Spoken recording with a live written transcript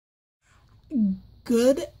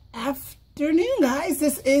Good afternoon, guys.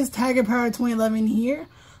 This is Tiger Power 2011 here.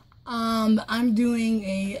 I'm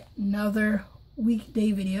doing another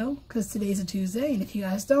weekday video because today's a Tuesday, and if you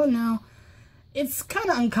guys don't know, it's kind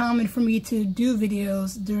of uncommon for me to do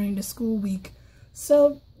videos during the school week.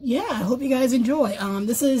 So yeah, I hope you guys enjoy.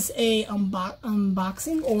 This is a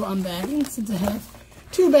unboxing or unbagging, since I have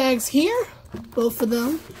two bags here. Both of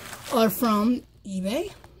them are from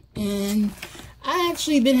eBay, and I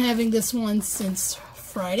actually been having this one since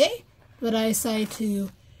Friday, but I decided to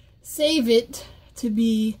save it to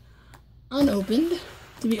be opened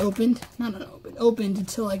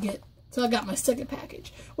until I got my second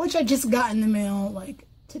package, which I just got in the mail like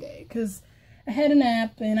today, because I had a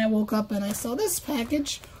nap and I woke up and I saw this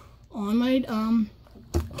package on my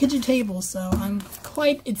kitchen table, so I'm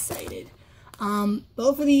quite excited.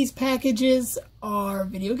 Both of these packages are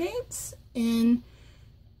video games, and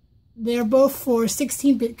they're both for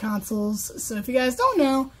 16-bit consoles. So if you guys don't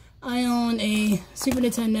know, I own a Super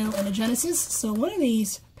Nintendo and a Genesis, so one of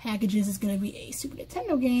these packages is going to be a Super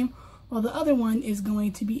Nintendo game, while the other one is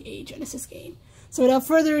going to be a Genesis game. So without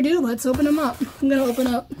further ado, let's open them up. I'm going to open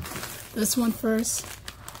up this one first,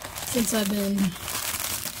 since I've been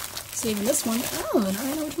saving this one. Oh, and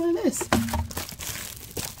I know which one it is.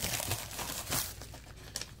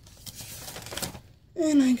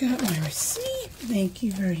 And I got my receipt. Thank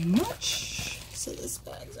you very much. So this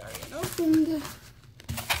bag's already opened.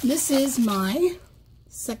 This is my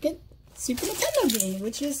second Super Nintendo game,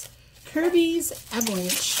 which is Kirby's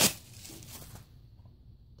Avalanche.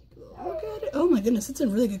 Take a little look at it. Oh my goodness, it's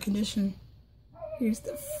in really good condition. Here's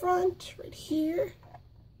the front right here.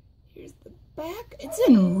 Here's the back. It's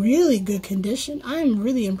in really good condition. I'm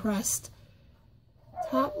really impressed.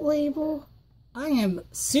 Top label. I am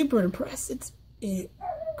super impressed. It's in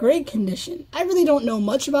great condition. I really don't know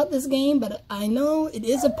much about this game, but I know it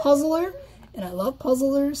is a puzzler, and I love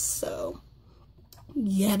puzzlers, so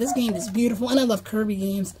yeah, this game is beautiful, and I love Kirby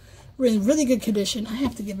games. We're in really good condition. I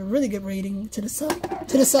have to give a really good rating to the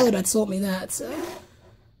seller that sold me that. So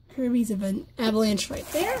Kirby's Avalanche right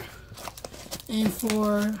there. And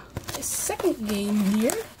for my second game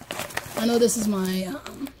here, I know this is my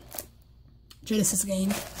Genesis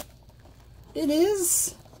game. It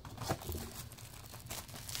is.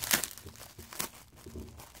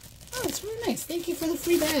 Oh, it's really nice. Thank you for the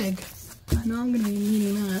free bag. I know I'm going to be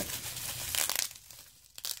needing that.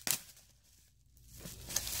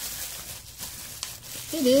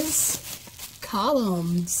 It is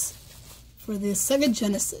Columns for the Sega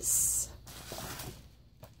Genesis.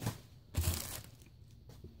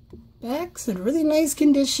 Back's in really nice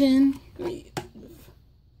condition. Let me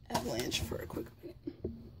Avalanche for a quick minute.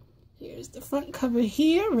 Here's the front cover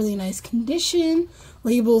here, really nice condition.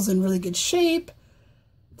 Labels in really good shape.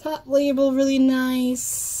 Top label really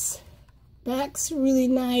nice. Back's really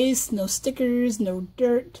nice. No stickers, no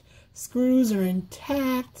dirt. Screws are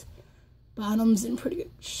intact. Bottom's in pretty good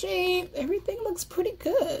shape. Everything looks pretty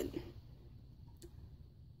good.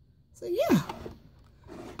 So yeah,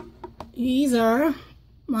 these are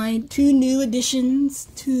my two new additions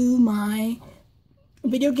to my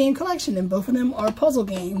video game collection, and both of them are puzzle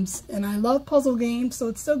games, and I love puzzle games, so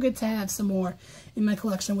it's so good to have some more in my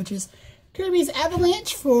collection, which is Kirby's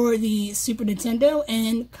Avalanche for the Super Nintendo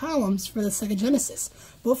and Columns for the Sega Genesis.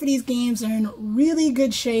 Both of these games are in really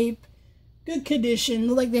good shape, good condition,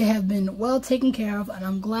 look like they have been well taken care of, and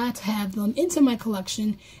I'm glad to have them into my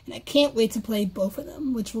collection, and I can't wait to play both of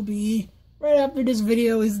them, which will be right after this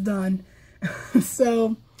video is done.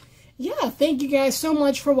 So yeah, thank you guys so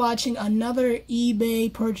much for watching another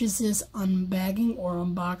eBay purchases unbagging or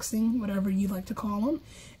unboxing, whatever you like to call them.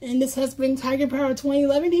 And this has been Tiger Power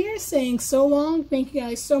 2011 here, saying so long. Thank you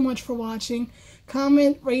guys so much for watching.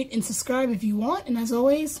 Comment, rate, and subscribe if you want. And as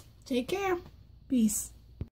always, take care. Peace.